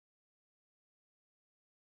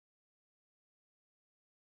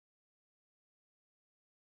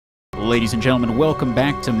ladies and gentlemen, welcome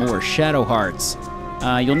back to more Shadow Hearts.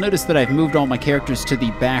 You'll notice that I've moved all my characters to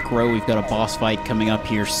the back row. We've got a boss fight coming up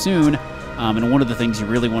here soon, and one of the things you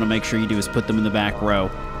really want to make sure you do is put them in the back row.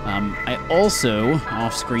 I also,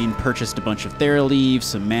 off-screen, purchased a bunch of Thera leaves,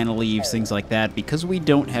 some mana leaves, things like that, because we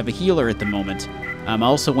don't have a healer at the moment. I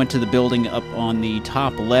also went to the building up on the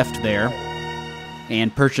top left there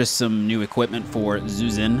and purchased some new equipment for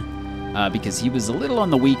Zuzin, because he was a little on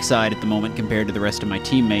the weak side at the moment compared to the rest of my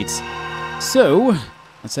teammates. So,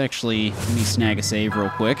 let me snag a save real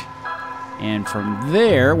quick, and from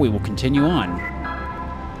there we will continue on.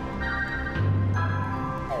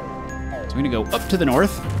 So I'm going to go up to the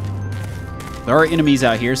north. There are enemies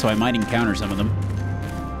out here, so I might encounter some of them.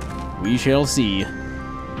 We shall see.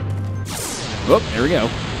 Oh, there we go.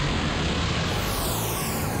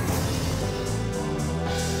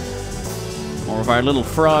 More of our little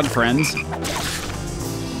frog friends.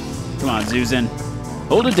 Come on, Zuzin.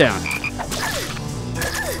 Hold it down.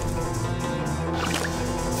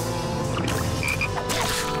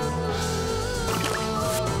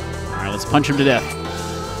 Alright, let's punch him to death.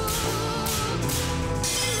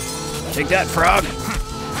 Take that, frog.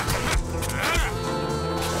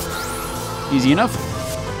 Easy enough.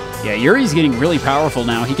 Yeah, Yuri's getting really powerful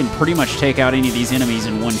now. He can pretty much take out any of these enemies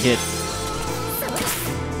in one hit.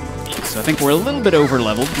 So I think we're a little bit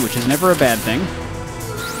over-leveled, which is never a bad thing.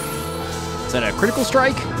 Is that a critical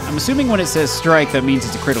strike? I'm assuming when it says strike, that means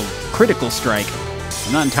it's a critical strike.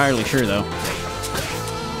 I'm not entirely sure, though.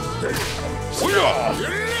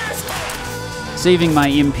 Saving my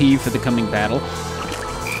MP for the coming battle.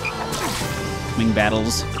 Coming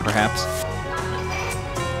battles, perhaps.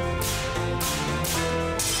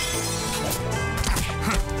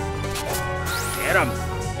 Get him!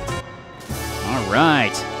 All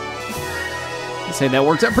right. I'd say that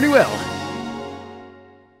worked out pretty well.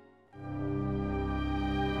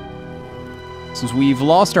 Since we've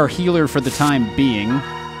lost our healer for the time being,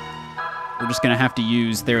 we're just going to have to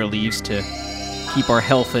use Thera leaves to keep our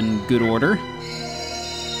health in good order.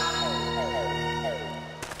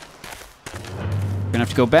 We're going to have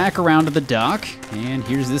to go back around to the dock, and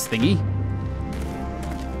here's this thingy.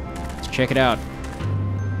 Let's check it out.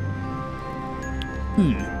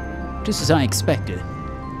 Just as I expected.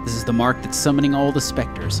 This is the mark that's summoning all the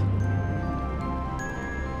specters.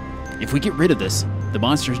 If we get rid of this, the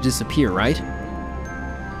monsters disappear, right?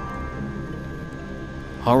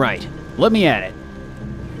 Alright, let me at it.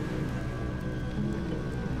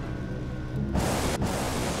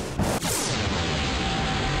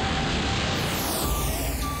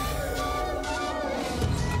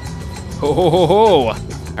 Ho ho ho ho!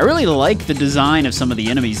 I really like the design of some of the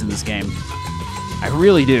enemies in this game. I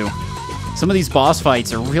really do. Some of these boss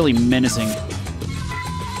fights are really menacing.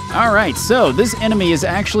 Alright, so this enemy is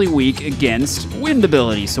actually weak against wind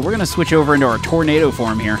ability, so we're going to switch over into our tornado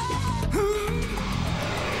form here.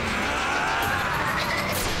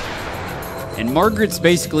 And Margaret's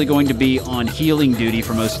basically going to be on healing duty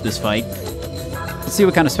for most of this fight. Let's see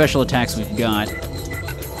what kind of special attacks we've got.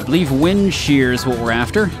 I believe Wind Shear is what we're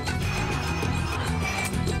after.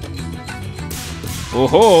 Oh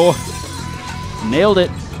ho! Nailed it.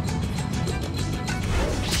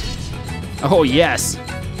 Oh yes,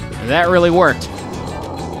 that really worked.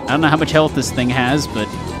 I don't know how much health this thing has, but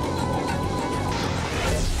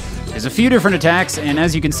there's a few different attacks, and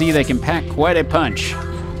as you can see, they can pack quite a punch.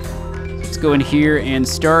 Let's go in here and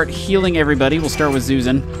start healing everybody. We'll start with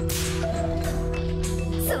Zuzin.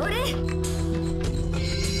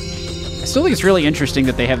 I still think it's really interesting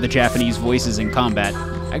that they have the Japanese voices in combat.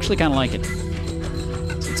 I actually kind of like it.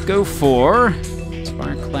 So let's go for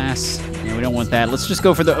Fire Class. Yeah, we don't want that. Let's just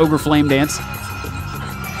go for the Ogre Flame Dance.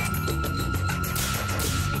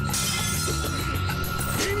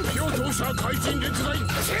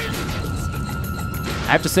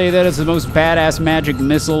 I have to say that is the most badass magic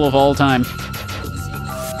missile of all time.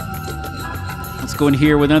 Let's go in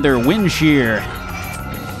here with another Wind Shear.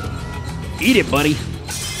 Eat it, buddy.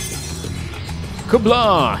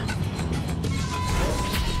 Kablah!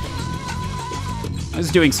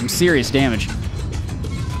 That's doing some serious damage.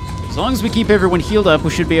 As long as we keep everyone healed up, we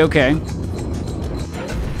should be okay.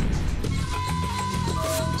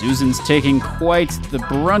 Zuzin's taking quite the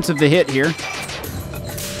brunt of the hit here.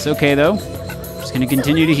 It's okay, though. Just going to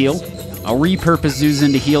continue to heal. I'll repurpose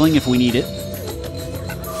Zuzin to healing if we need it.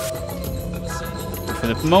 But for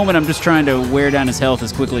the moment, I'm just trying to wear down his health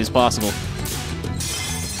as quickly as possible.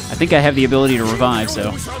 I think I have the ability to revive,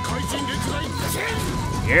 so...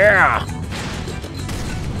 Yeah!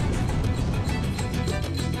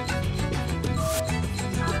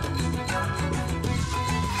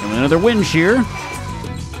 And another Wind Shear.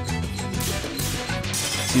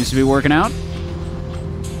 Seems to be working out.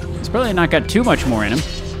 He's probably not got too much more in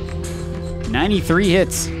him. 93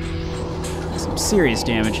 hits. Some serious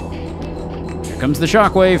damage. Here comes the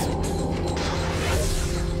shockwave.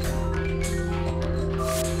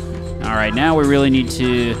 All right, now we really need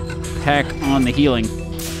to pack on the healing.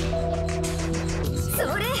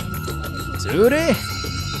 Sure.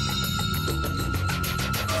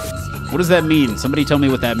 What does that mean? Somebody tell me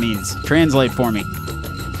what that means. Translate for me.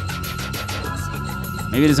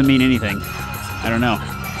 Maybe it doesn't mean anything. I don't know.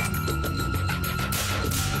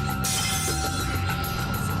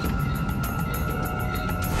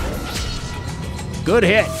 Good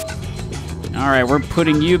hit. All right, we're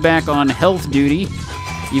putting you back on health duty,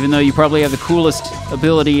 even though you probably have the coolest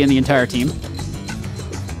ability in the entire team.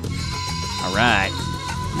 All right,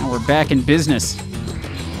 now we're back in business.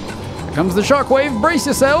 Here comes the shockwave. Brace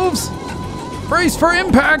yourselves. Brace for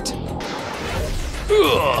impact.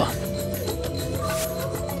 Ugh.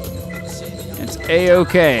 It's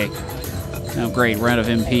A-okay. Oh, great, we're out of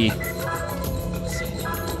MP.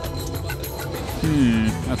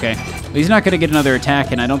 Okay. But he's not going to get another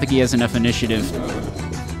attack, and I don't think he has enough initiative.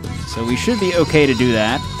 So we should be okay to do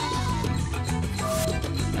that.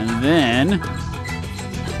 And then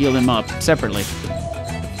heal him up separately.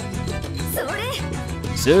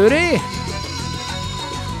 Suri!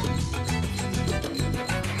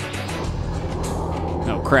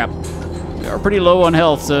 Oh, crap. We are pretty low on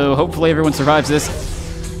health, so hopefully everyone survives this.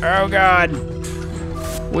 Oh, God.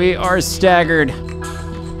 We are staggered.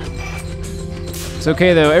 It's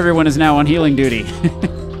okay, though. Everyone is now on healing duty.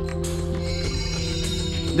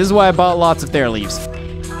 This is why I bought lots of Thera Leaves.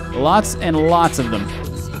 Lots and lots of them.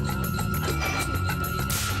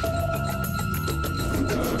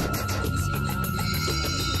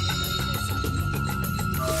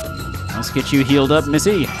 Let's get you healed up,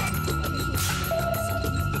 Missy.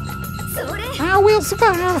 I will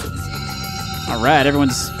survive. All right,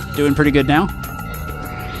 everyone's doing pretty good now.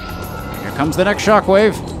 Here comes the next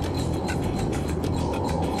shockwave.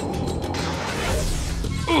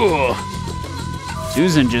 Ugh.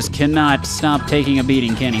 Susan just cannot stop taking a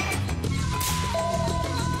beating, can he?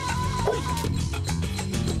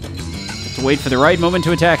 Have to wait for the right moment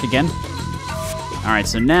to attack again. All right,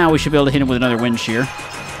 so now we should be able to hit him with another wind shear.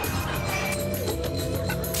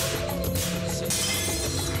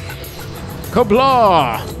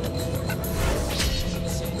 Kabla!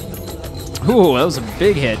 Ooh, that was a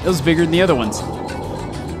big hit. That was bigger than the other ones.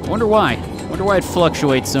 I wonder why. I wonder why it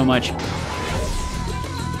fluctuates so much.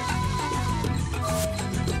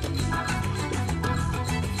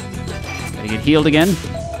 Gotta get healed again.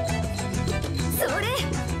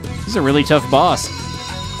 This is a really tough boss.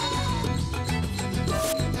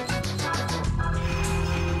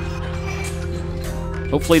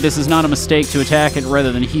 Hopefully this is not a mistake to attack it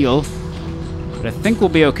rather than heal. But I think we'll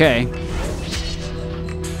be okay.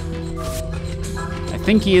 I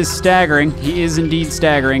think he is staggering. He is indeed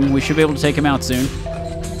staggering. We should be able to take him out soon.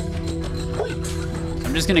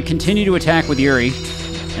 I'm just going to continue to attack with Yuri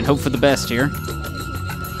and hope for the best here.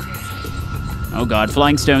 Oh god,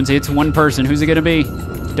 Flying Stones hits one person. Who's it going to be?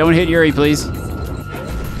 Don't hit Yuri, please.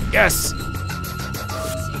 Yes!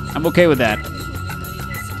 I'm okay with that.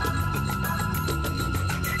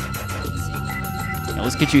 Now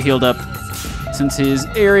let's get you healed up, since his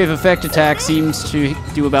area of effect attack seems to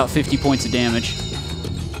do about 50 points of damage.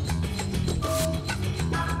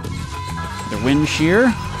 The wind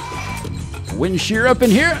shear. Wind shear up in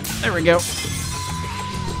here. There we go.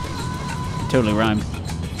 Totally rhymed.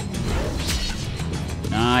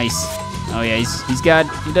 Nice. Oh yeah, he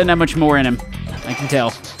doesn't have much more in him. I can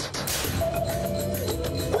tell.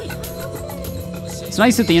 It's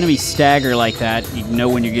nice that the enemies stagger like that. You know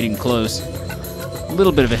when you're getting close. A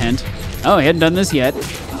little bit of a hint. Oh, he hadn't done this yet.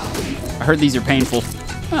 I heard these are painful.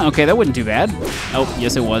 Oh, okay, that wasn't too bad. Oh,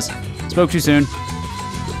 yes it was. Spoke too soon.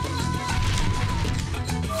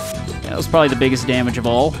 Yeah, that was probably the biggest damage of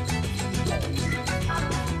all.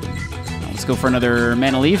 Now, let's go for another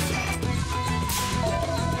mana leaf.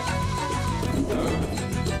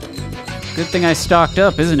 Good thing I stocked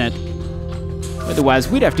up, isn't it? Otherwise,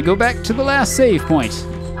 we'd have to go back to the last save point.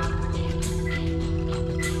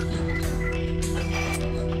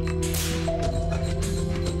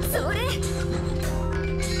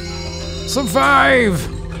 Survive!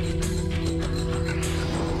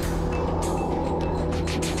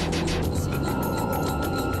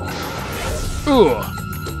 Ooh.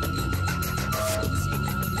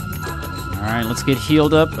 Alright, let's get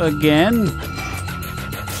healed up again.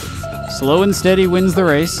 Slow and steady wins the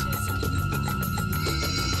race.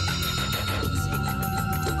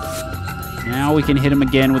 Now we can hit him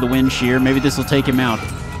again with a wind shear. Maybe this will take him out.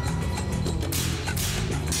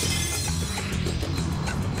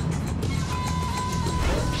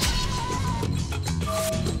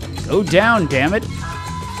 Go down, damn it!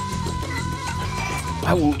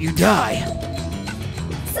 Why won't you die?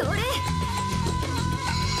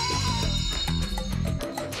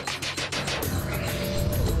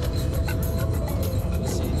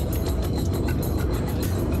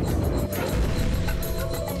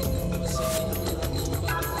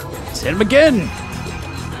 Let's hit him again!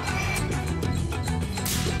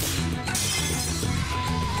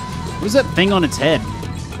 What is that thing on its head?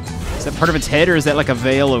 Is that part of its head, or is that like a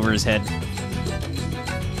veil over his head?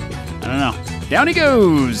 I don't know. Down he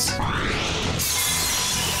goes!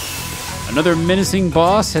 Another menacing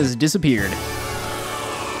boss has disappeared.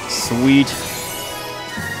 Sweet.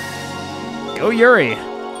 Go, Yuri!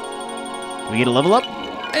 Can we get a level up?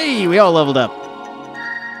 Hey, we all leveled up.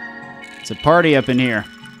 It's a party up in here.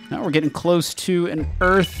 Now we're getting close to an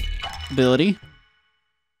Earth ability.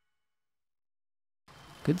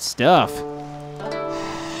 Good stuff.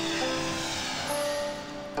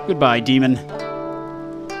 Goodbye, demon.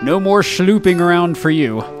 No more schlooping around for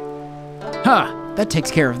you. Ha! That takes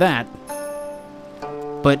care of that.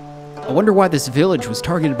 But I wonder why this village was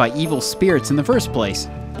targeted by evil spirits in the first place.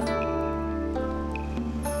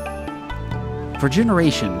 For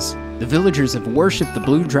generations, the villagers have worshipped the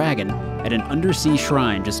blue dragon at an undersea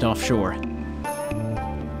shrine just offshore.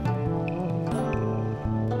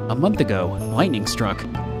 A month ago, lightning struck,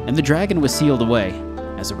 and the dragon was sealed away.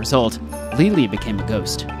 As a result, Lily became a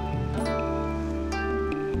ghost.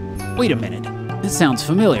 Wait a minute, this sounds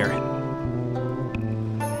familiar.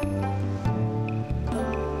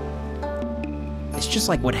 It's just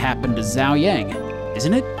like what happened to Zhao Yang,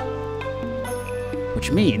 isn't it?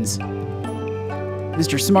 Which means,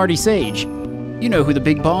 Mr. Smarty Sage, you know who the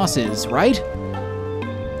big boss is, right?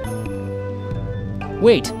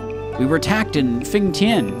 Wait, we were attacked in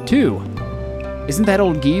Fingtian, too. Isn't that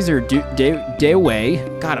old geezer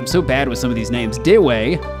Dewei? God, I'm so bad with some of these names.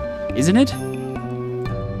 Dewei, isn't it?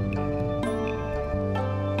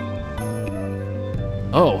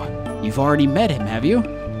 Oh, you've already met him, have you?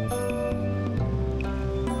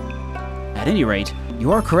 At any rate,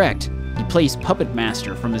 you are correct. He plays puppet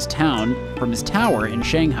master from his tower in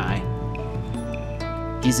Shanghai.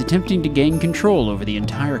 He's attempting to gain control over the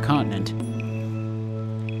entire continent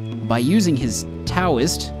by using his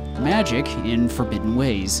Taoist magic in forbidden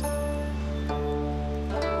ways.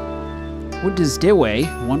 What does Dewei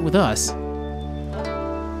want with us?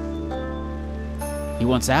 He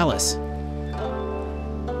wants Alice.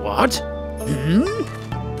 What?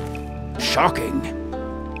 Shocking.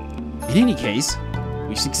 In any case,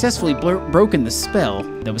 we've successfully broken the spell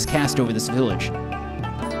that was cast over this village.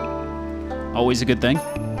 Always a good thing.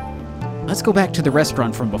 Let's go back to the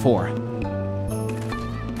restaurant from before.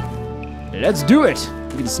 Let's do it!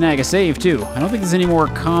 We can snag a save, too. I don't think there's any more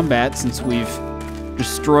combat since we've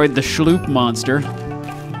destroyed the Schloop monster.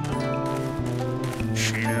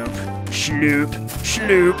 Schloop, Schloop,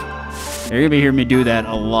 Schloop. You're gonna hear me do that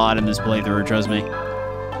a lot in this playthrough, trust me.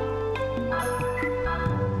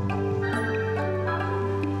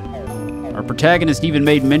 Our protagonist even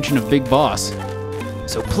made mention of Big Boss.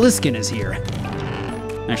 So Pliskin is here.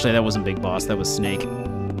 Actually, that wasn't Big Boss, that was Snake.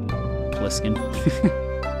 Pliskin.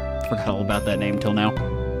 Forgot all about that name till now.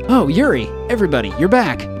 Oh, Yuri! Everybody, you're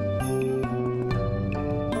back!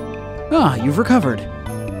 Ah, you've recovered.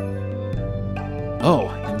 Oh,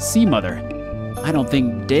 and Sea Mother. I don't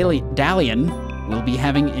think Dalian will be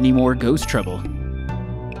having any more ghost trouble.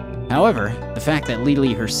 However, the fact that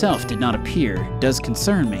Lily herself did not appear does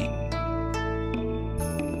concern me.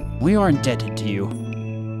 We are indebted to you.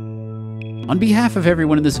 On behalf of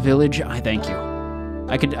everyone in this village, I thank you.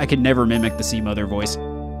 I could never mimic the Sea Mother voice.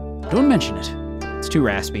 Don't mention it. It's too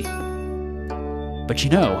raspy. But you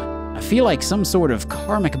know, I feel like some sort of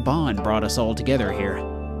karmic bond brought us all together here.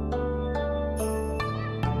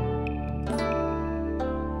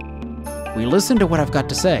 We listen to what I've got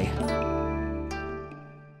to say.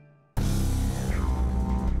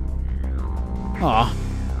 Aw,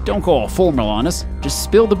 don't go all formal on us. Just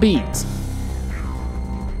spill the beans.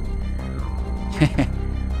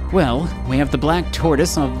 Well, we have the Black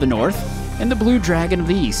Tortoise of the north and the Blue Dragon of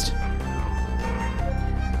the east.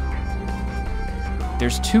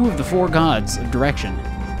 There's two of the four gods of direction.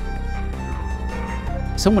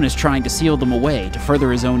 Someone is trying to seal them away to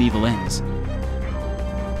further his own evil ends.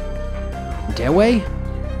 Dewei?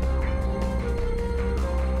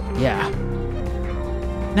 Yeah.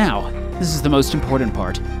 Now, this is the most important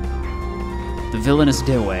part. The villainous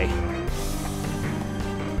Dewei.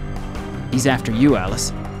 He's after you,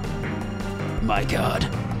 Alice. My god.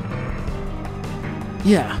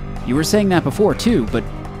 Yeah, you were saying that before too, but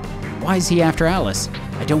why is he after Alice?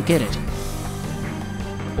 I don't get it.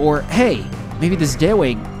 Or, hey, maybe this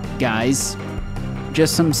Dewei guy's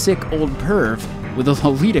just some sick old perv with a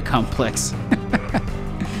Lolita complex.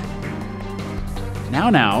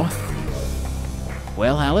 Now.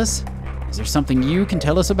 Well, Alice, is there something you can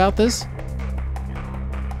tell us about this?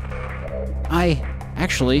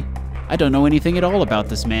 Actually, I don't know anything at all about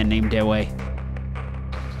this man named Midway.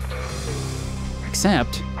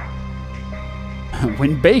 Except,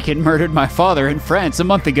 when Bacon murdered my father in France a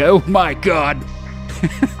month ago, my God!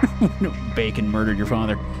 Bacon murdered your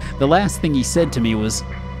father. The last thing he said to me was,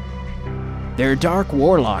 "There are dark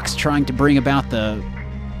warlocks trying to bring about the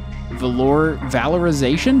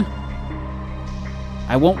valorization?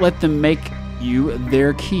 I won't let them make you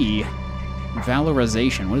their key."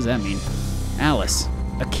 Valorization, what does that mean? Alice,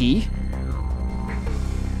 a key?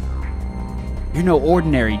 You're no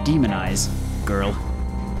ordinary demon eyes, girl.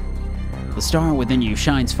 The star within you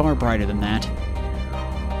shines far brighter than that.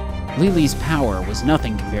 Lily's power was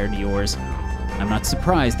nothing compared to yours. I'm not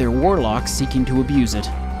surprised there are warlocks seeking to abuse it.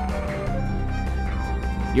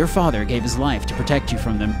 Your father gave his life to protect you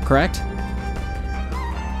from them, correct?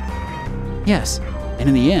 Yes, and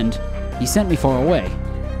in the end, he sent me far away.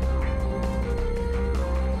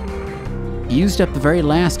 He used up the very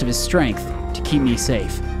last of his strength to keep me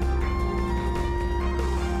safe.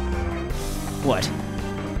 What?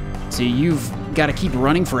 So you've got to keep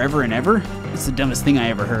running forever and ever? That's the dumbest thing I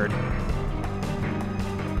ever heard.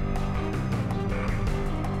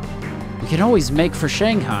 We can always make for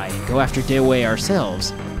Shanghai and go after Midway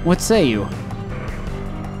ourselves. What say you?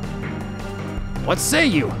 What say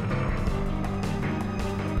you?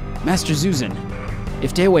 Master Zuzan,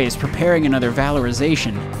 if Midway is preparing another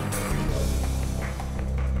valorization...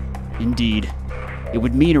 Indeed, it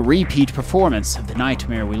would mean a repeat performance of the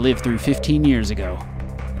nightmare we lived through 15 years ago.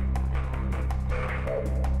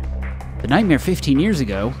 The nightmare 15 years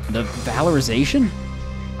ago? The valorization?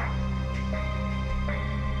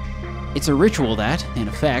 It's a ritual that, in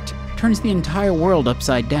effect, turns the entire world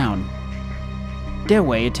upside down.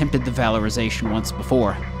 Midway attempted the valorization once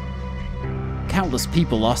before. Countless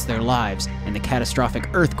people lost their lives in the catastrophic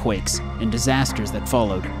earthquakes and disasters that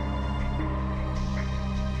followed.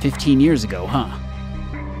 15 years ago, huh?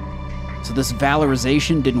 So this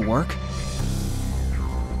valorization didn't work?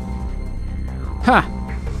 Ha!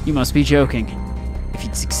 You must be joking. If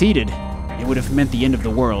he'd succeeded, it would have meant the end of the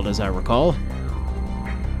world, as I recall.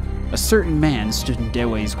 A certain man stood in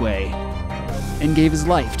Midway's way, and gave his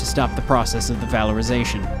life to stop the process of the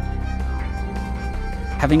valorization.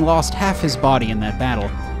 Having lost half his body in that battle,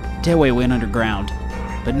 Midway went underground,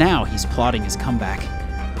 but now he's plotting his comeback.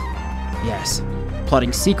 Yes,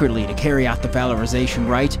 plotting secretly to carry out the valorization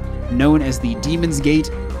rite known as the Demon's Gate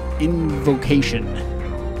Invocation.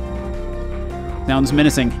 Sounds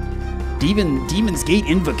menacing. Demon's Gate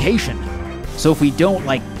Invocation. So if we don't,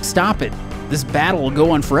 stop it, this battle will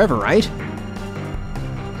go on forever, right?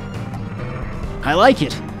 I like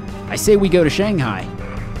it. I say we go to Shanghai.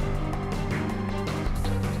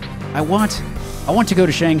 I want to go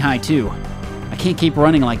to Shanghai too. I can't keep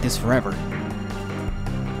running like this forever.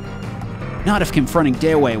 Not if confronting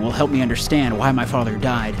Midway will help me understand why my father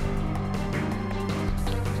died.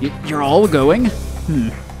 You're all going?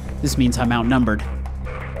 This means I'm outnumbered.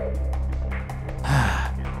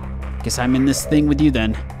 Guess I'm in this thing with you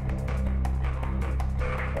then.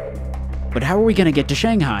 But how are we gonna get to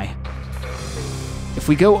Shanghai? If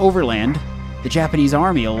we go overland, the Japanese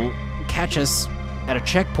army will catch us at a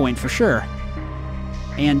checkpoint for sure.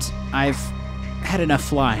 And I've had enough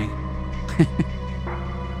flying.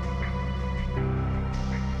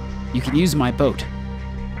 You can use my boat.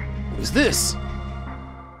 Who's this?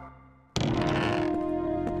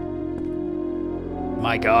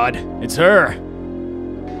 My God, it's her.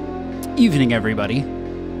 Evening, everybody.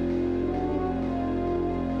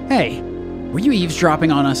 Hey, were you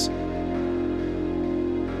eavesdropping on us?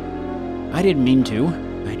 I didn't mean to.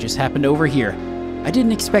 I just happened over here. I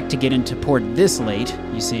didn't expect to get into port this late,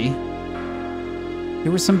 you see.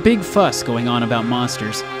 There was some big fuss going on about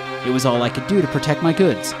monsters. It was all I could do to protect my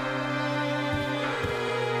goods.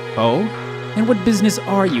 Oh? And what business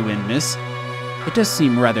are you in, miss? It does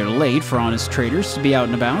seem rather late for honest traders to be out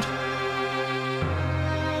and about.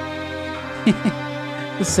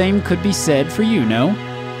 The same could be said for you, no?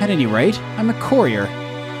 At any rate, I'm a courier.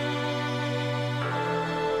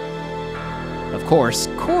 Of course,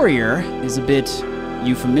 courier is a bit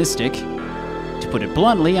euphemistic. To put it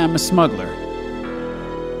bluntly, I'm a smuggler.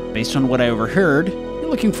 Based on what I overheard, you're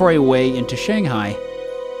looking for a way into Shanghai.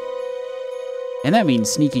 And that means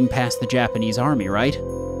sneaking past the Japanese army, right?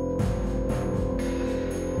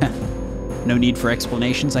 No need for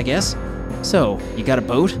explanations, I guess. So, you got a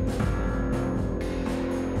boat?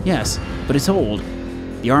 Yes, but it's old.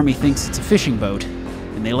 The army thinks it's a fishing boat,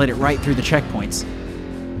 and they let it right through the checkpoints.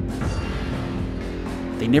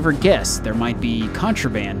 They never guess there might be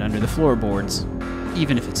contraband under the floorboards,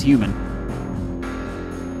 even if it's human.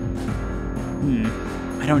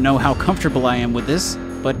 I don't know how comfortable I am with this,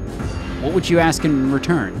 but what would you ask in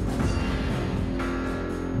return?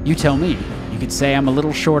 You tell me. You could say I'm a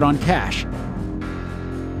little short on cash.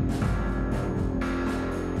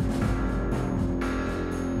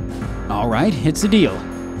 All right, it's a deal.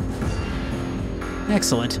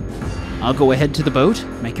 Excellent. I'll go ahead to the boat,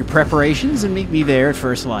 make your preparations, and meet me there at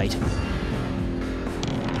first light.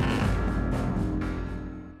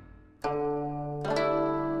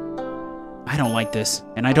 I don't like this,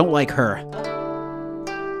 and I don't like her.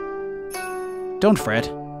 Don't fret.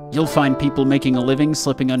 You'll find people making a living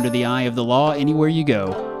slipping under the eye of the law anywhere you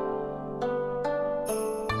go.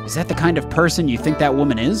 Is that the kind of person you think that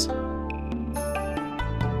woman is?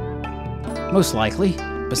 Most likely.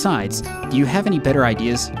 Besides, do you have any better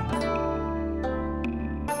ideas?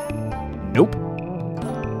 Nope.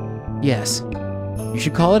 Yes. You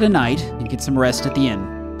should call it a night and get some rest at the inn.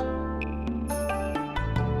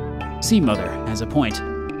 See, Mother has a point.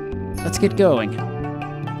 Let's get going.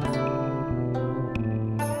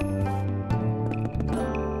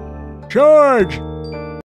 Charge!